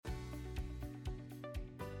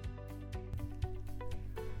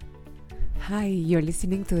Hi, you're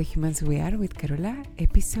listening to The Humans We Are with Carola,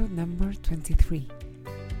 episode number 23.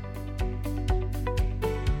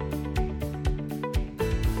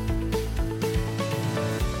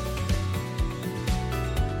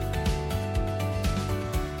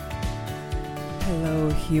 Hello,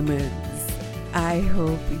 humans. I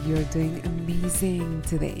hope you're doing amazing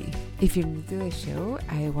today. If you're new to the show,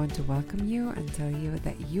 I want to welcome you and tell you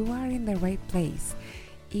that you are in the right place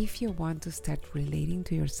if you want to start relating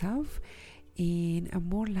to yourself in a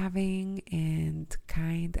more loving and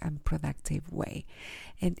kind and productive way.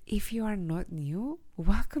 And if you are not new,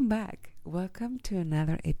 welcome back. Welcome to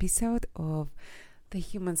another episode of The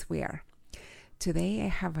Humans We Are. Today I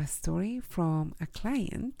have a story from a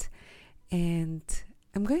client, and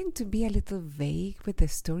I'm going to be a little vague with the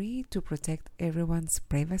story to protect everyone's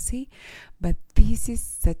privacy, but this is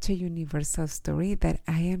such a universal story that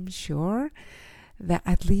I am sure that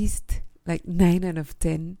at least like 9 out of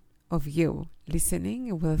 10 of you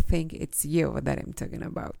listening will think it's you that I'm talking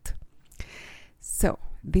about. So,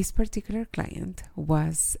 this particular client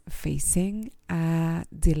was facing a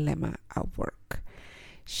dilemma at work.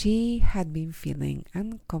 She had been feeling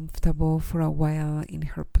uncomfortable for a while in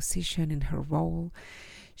her position, in her role.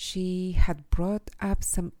 She had brought up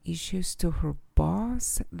some issues to her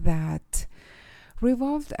boss that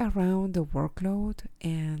revolved around the workload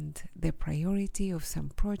and the priority of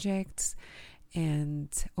some projects,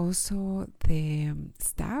 and also the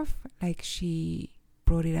staff. Like, she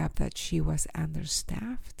brought it up that she was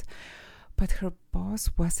understaffed, but her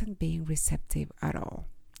boss wasn't being receptive at all.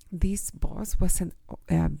 This boss wasn't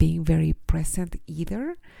being very present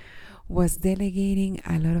either, was delegating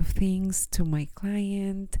a lot of things to my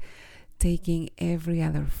client, taking every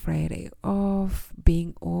other Friday off,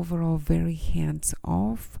 being overall very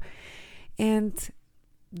hands-off. And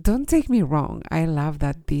don't take me wrong, I love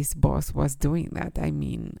that this boss was doing that. I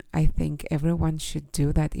mean, I think everyone should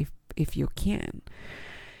do that if you can.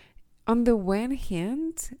 On the one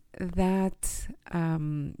hand, that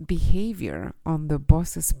behavior on the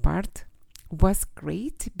boss's part was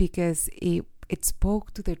great because it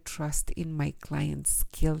spoke to the trust in my client's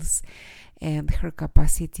skills and her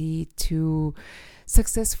capacity to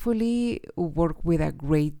successfully work with a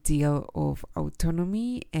great deal of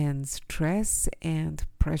autonomy and stress and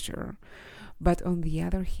pressure. But on the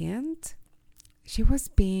other hand, she was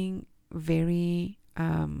being very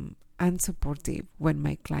unsupportive when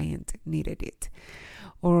my client needed it,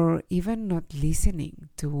 or even not listening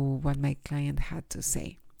to what my client had to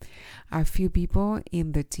say. A few people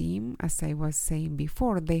in the team, as I was saying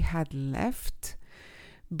before, they had left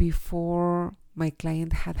before my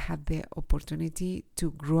client had the opportunity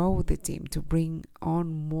to grow the team, to bring on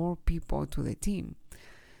more people to the team.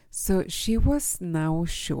 So she was now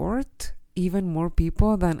short even more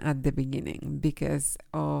people than at the beginning because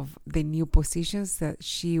of the new positions that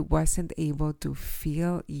she wasn't able to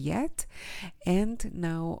fill yet. And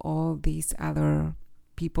now all these other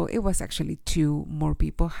people, it was actually 2 more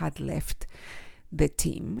people, had left the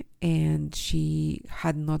team, and she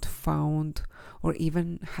had not found or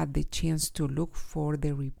even had the chance to look for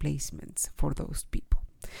the replacements for those people.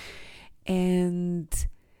 And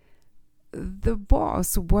the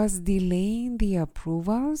boss was delaying the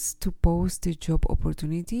approvals to post the job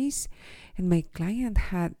opportunities, and my client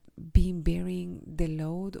had been bearing the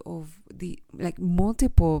load of the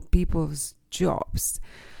multiple people's jobs.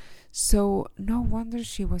 So no wonder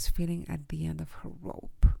she was feeling at the end of her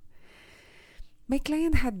rope. My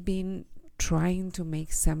client had been trying to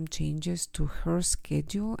make some changes to her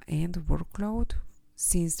schedule and workload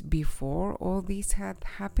since before all this had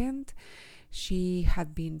happened. She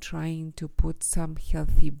had been trying to put some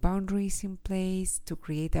healthy boundaries in place to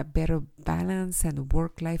create a better balance and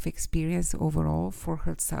work-life experience overall for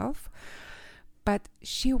herself. But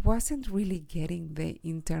she wasn't really getting the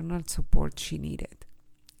internal support she needed.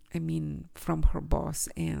 I mean, from her boss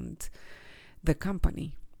and the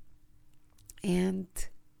company. And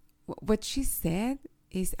what she said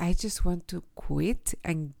is, I just want to quit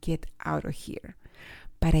and get out of here,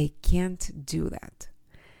 but I can't do that.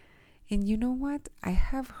 And you know what? I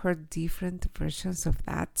have heard different versions of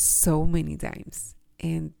that so many times.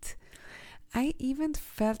 And I even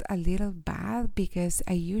felt a little bad because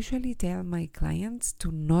I usually tell my clients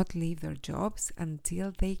to not leave their jobs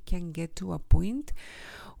until they can get to a point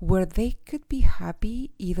where they could be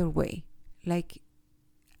happy either way. Like,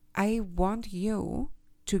 I want you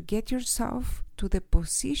to get yourself to the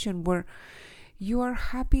position where you are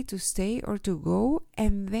happy to stay or to go,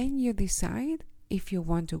 and then you decide if you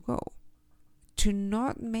want to go. To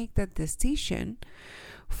not make that decision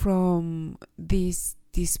from this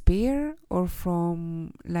despair or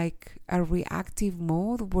from like a reactive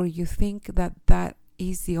mode where you think that that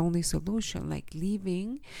is the only solution, like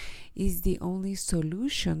leaving is the only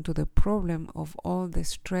solution to the problem of all the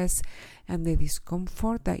stress and the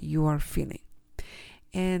discomfort that you are feeling.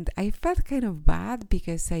 And I felt kind of bad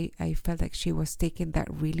because I felt like she was taking that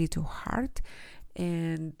really to heart.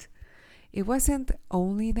 And it wasn't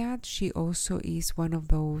only that, she also is one of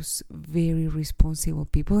those very responsible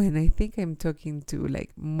people. And I think I'm talking to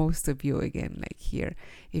like most of you again, like here.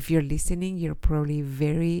 If you're listening, you're probably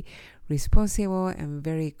very responsible and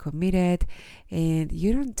very committed. And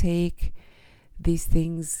you don't take these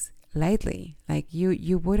things lightly. Like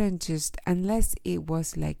you wouldn't just, unless it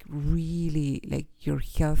was like really like your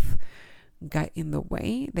health got in the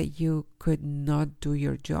way that you could not do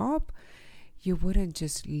your job, you wouldn't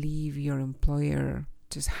just leave your employer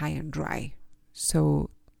just high and dry.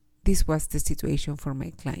 So this was the situation for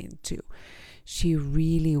my client too. She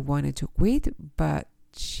really wanted to quit, but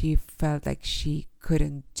she felt like she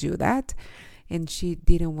couldn't do that. And she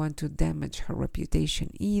didn't want to damage her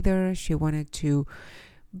reputation either. She wanted to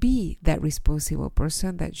be that responsible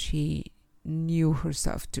person that she knew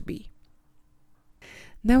herself to be.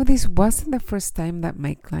 Now, this wasn't the first time that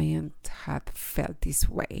my client had felt this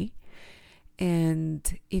way.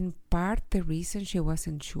 And in part, the reason she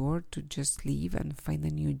wasn't sure to just leave and find a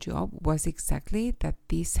new job was exactly that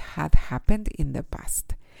this had happened in the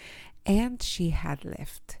past. And she had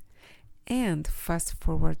left. And fast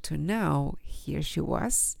forward to now, here she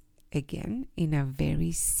was, again, in a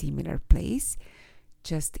very similar place,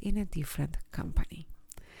 just in a different company.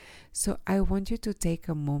 So I want you to take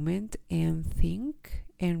a moment and think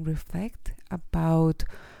and reflect about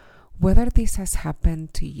whether this has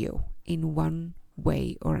happened to you in one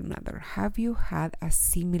way or another. Have you had a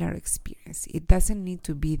similar experience? It doesn't need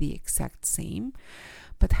to be the exact same,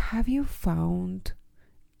 but have you found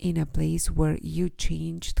in a place where you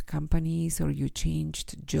changed companies or you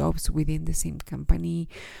changed jobs within the same company,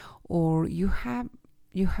 or you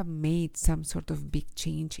have made some sort of big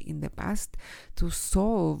change in the past to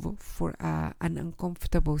solve for an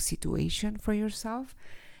uncomfortable situation for yourself,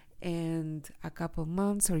 and a couple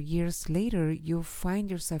months or years later you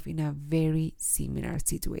find yourself in a very similar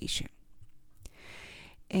situation?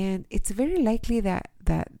 And it's very likely that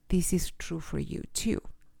this is true for you too.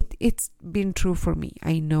 It's been true for me.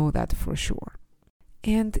 I know that for sure.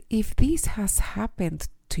 And if this has happened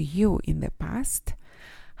to you in the past,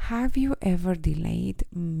 have you ever delayed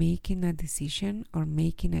making a decision or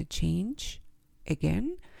making a change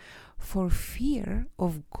again for fear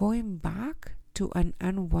of going back to an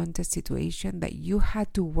unwanted situation that you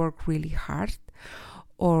had to work really hard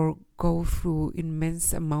or go through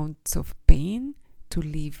immense amounts of pain to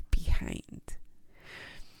leave behind?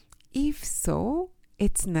 If so,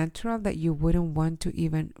 it's natural that you wouldn't want to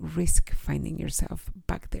even risk finding yourself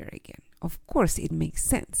back there again. Of course, it makes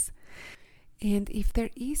sense. And if there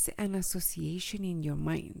is an association in your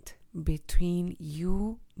mind between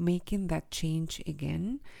you making that change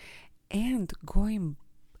again and going,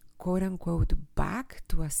 quote unquote, back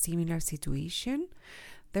to a similar situation,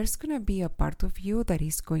 there's going to be a part of you that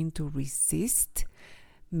is going to resist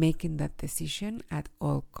making that decision at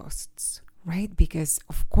all costs. Right? Because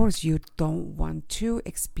of course you don't want to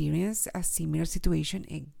experience a similar situation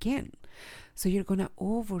again. So you're going to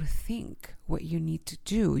overthink what you need to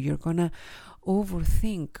do. You're going to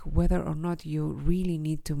overthink whether or not you really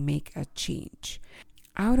need to make a change.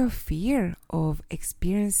 Out of fear of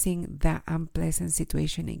experiencing that unpleasant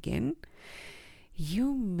situation again,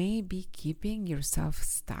 you may be keeping yourself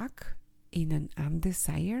stuck in an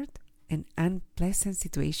undesired and unpleasant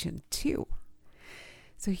situation too.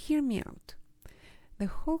 So hear me out. The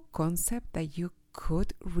whole concept that you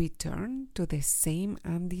could return to the same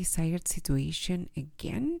undesired situation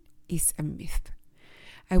again is a myth.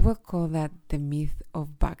 I will call that the myth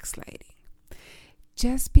of backsliding.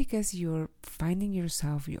 Just because you're finding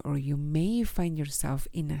yourself, or you may find yourself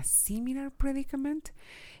in a similar predicament,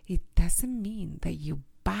 it doesn't mean that you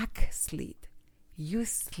backslid. You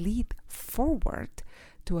slid forward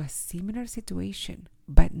to a similar situation,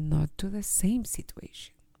 but not to the same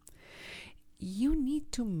situation. You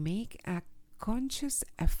need to make a conscious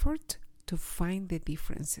effort to find the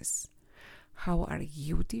differences. How are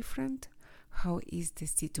you different? How is the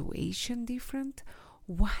situation different?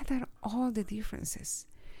 What are all the differences?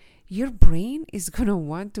 Your brain is going to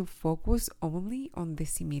want to focus only on the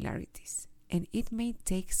similarities, and it may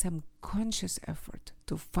take some conscious effort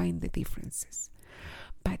to find the differences,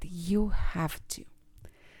 but you have to.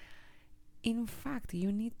 In fact,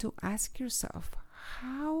 you need to ask yourself,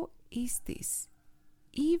 how is this?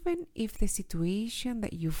 Even if the situation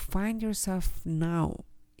that you find yourself now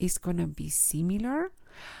is going to be similar,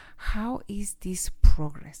 how is this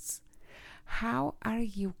progress? How are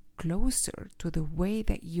you closer to the way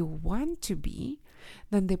that you want to be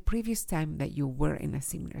than the previous time that you were in a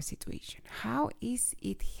similar situation? How is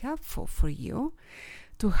it helpful for you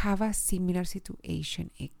to have a similar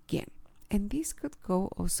situation again? And this could go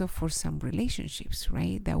also for some relationships,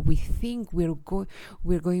 right? That we think we're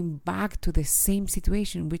going back to the same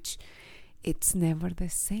situation, which it's never the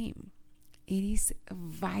same. It is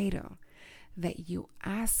vital that you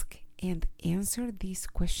ask and answer these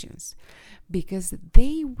questions, because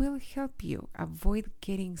they will help you avoid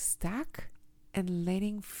getting stuck and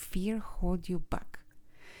letting fear hold you back.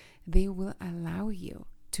 They will allow you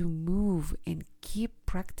to move and keep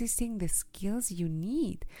practicing the skills you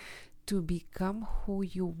need to become who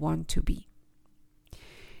you want to be.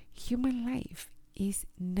 Human life is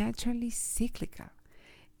naturally cyclical,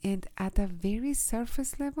 and at a very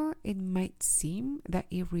surface level, it might seem that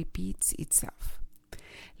it repeats itself.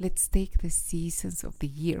 Let's take the seasons of the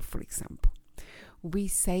year, for example. We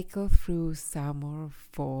cycle through summer,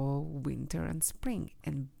 fall, winter, and spring,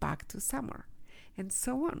 and back to summer, and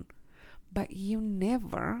so on. But you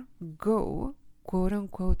never go, quote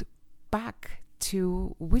unquote, back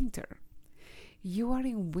to winter. You are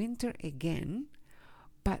in winter again,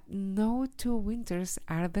 but no two winters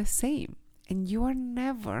are the same. And you are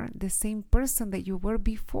never the same person that you were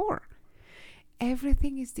before.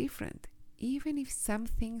 Everything is different. Even if some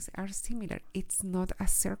things are similar, it's not a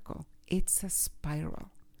circle, it's a spiral.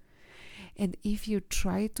 And if you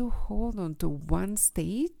try to hold on to one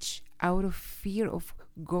stage out of fear of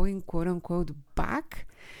going, quote unquote, back,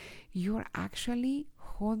 you are actually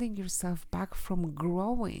holding yourself back from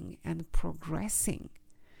growing and progressing.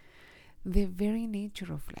 The very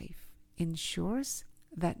nature of life ensures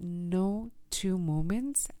that no two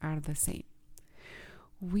moments are the same.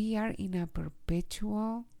 We are in a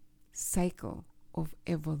perpetual cycle of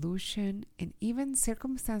evolution, and even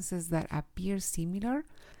circumstances that appear similar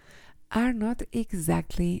are not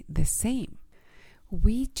exactly the same.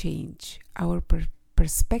 We change, our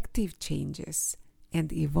perspective changes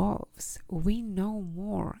and evolves. We know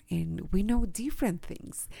more and we know different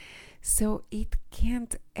things, so it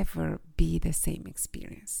can't ever be the same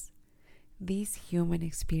experience. This human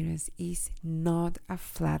experience is not a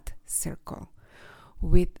flat circle.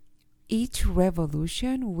 With each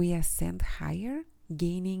revolution, we ascend higher,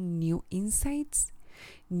 gaining new insights,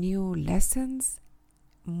 new lessons,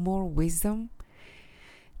 more wisdom.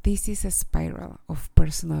 This is a spiral of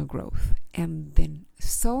personal growth, and the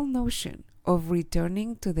sole notion of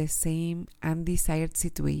returning to the same undesired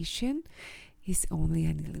situation is only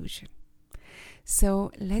an illusion.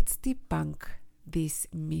 So let's debunk this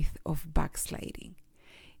myth of backsliding.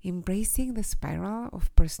 Embracing the spiral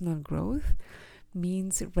of personal growth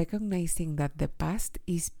means recognizing that the past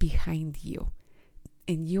is behind you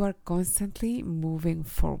and you are constantly moving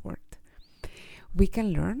forward. We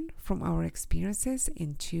can learn from our experiences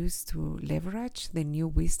and choose to leverage the new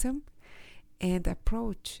wisdom and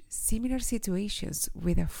approach similar situations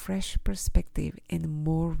with a fresh perspective and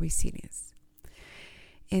more resilience.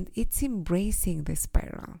 And it's embracing the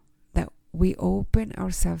spiral that we open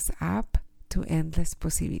ourselves up to endless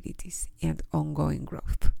possibilities and ongoing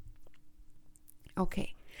growth.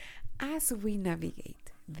 Okay, as we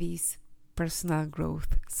navigate this personal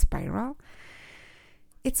growth spiral,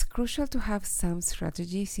 it's crucial to have some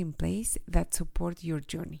strategies in place that support your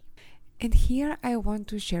journey. And here I want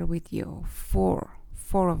to share with you four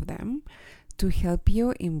of them to help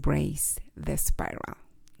you embrace the spiral.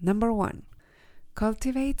 Number 1,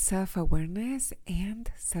 cultivate self-awareness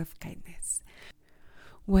and self-kindness.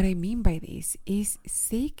 What I mean by this is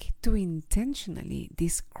seek to intentionally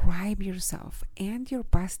describe yourself and your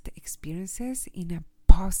past experiences in a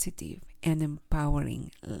positive and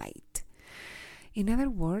empowering light. In other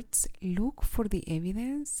words, look for the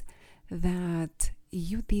evidence that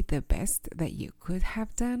you did the best that you could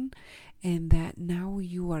have done and that now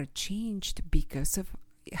you are changed because of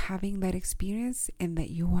having that experience and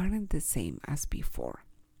that you aren't the same as before.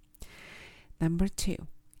 Number 2,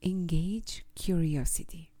 engage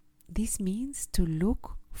curiosity. This means to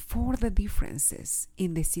look for the differences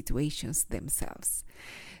in the situations themselves,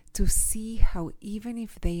 to see how even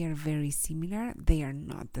if they are very similar, they are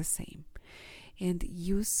not the same. And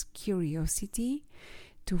use curiosity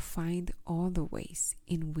to find all the ways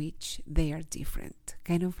in which they are different.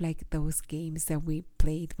 Kind of like those games that we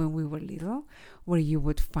played when we were little, where you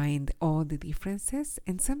would find all the differences.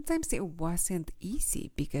 And sometimes it wasn't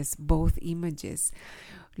easy because both images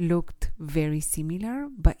looked very similar.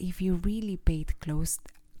 But if you really paid close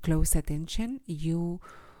attention, you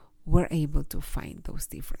were able to find those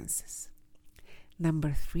differences.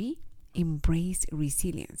 Number 3, embrace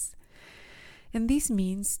resilience. And this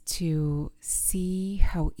means to see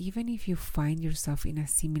how even if you find yourself in a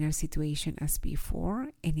similar situation as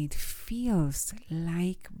before and it feels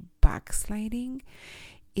like backsliding,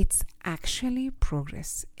 it's actually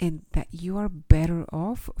progress and that you are better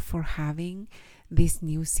off for having this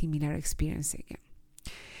new similar experience again.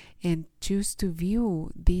 And choose to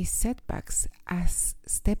view these setbacks as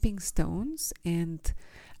stepping stones and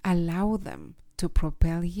allow them to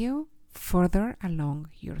propel you further along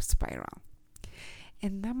your spiral.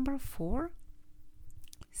 And number 4,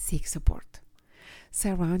 seek support.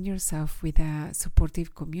 Surround yourself with a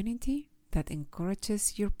supportive community that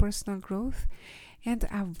encourages your personal growth and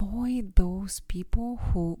avoid those people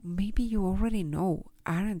who maybe you already know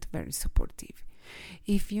aren't very supportive.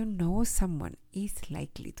 If you know someone is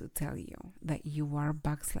likely to tell you that you are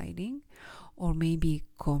backsliding or maybe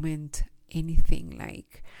comment anything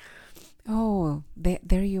like, oh,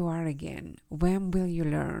 there you are again, when will you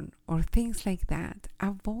learn, or things like that,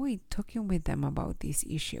 avoid talking with them about this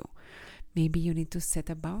issue. Maybe you need to set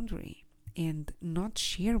a boundary and not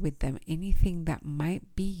share with them anything that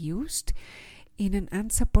might be used in an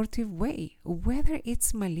unsupportive way, whether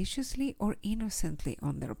it's maliciously or innocently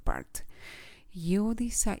on their part. You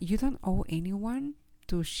decide. You don't owe anyone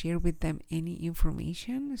to share with them any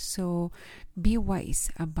information, so be wise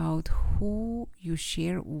about who you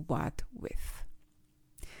share what with.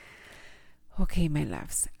 Okay, my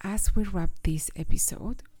loves, as we wrap this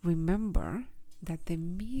episode, remember that the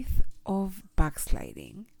myth of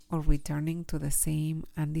backsliding or returning to the same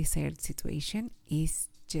undesired situation is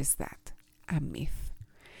just that, a myth.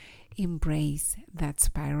 Embrace that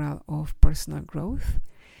spiral of personal growth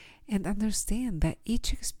and understand that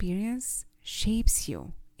each experience shapes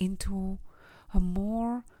you into a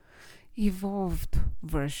more evolved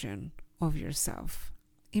version of yourself.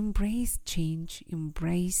 Embrace change,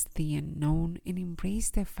 embrace the unknown, and embrace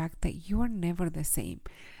the fact that you are never the same.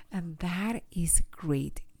 And that is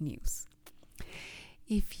great news.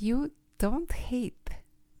 If you don't hate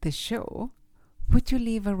the show, would you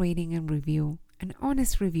leave a rating and review? An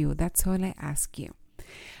honest review, that's all I ask you.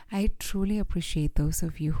 I truly appreciate those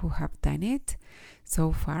of you who have done it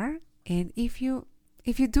so far. And if you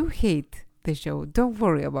do hate the show, don't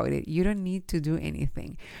worry about it. You don't need to do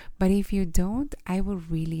anything. But if you don't, I would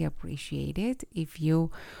really appreciate it if you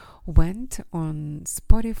went on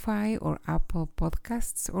Spotify or Apple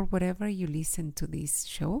Podcasts or whatever you listen to this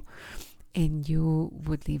show, and you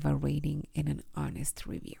would leave a rating and an honest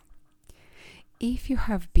review. If you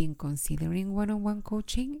have been considering one-on-one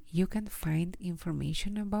coaching, you can find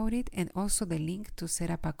information about it and also the link to set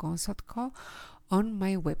up a consult call on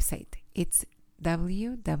my website. It's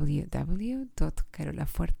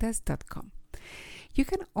www.carolafuertes.com. You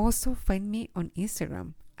can also find me on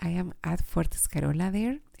Instagram. I am at Fuertes Carola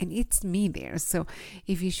there, and it's me there. So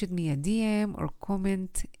if you shoot me a DM or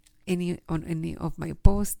comment on any of my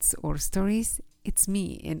posts or stories, it's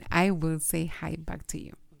me, and I will say hi back to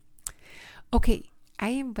you. Okay, I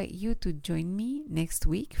invite you to join me next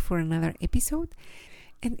week for another episode.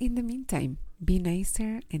 And in the meantime, be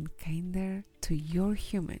nicer and kinder to your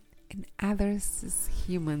human and others'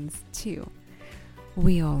 humans too.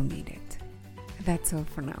 We all need it. That's all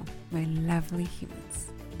for now, my lovely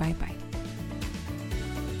humans. Bye-bye.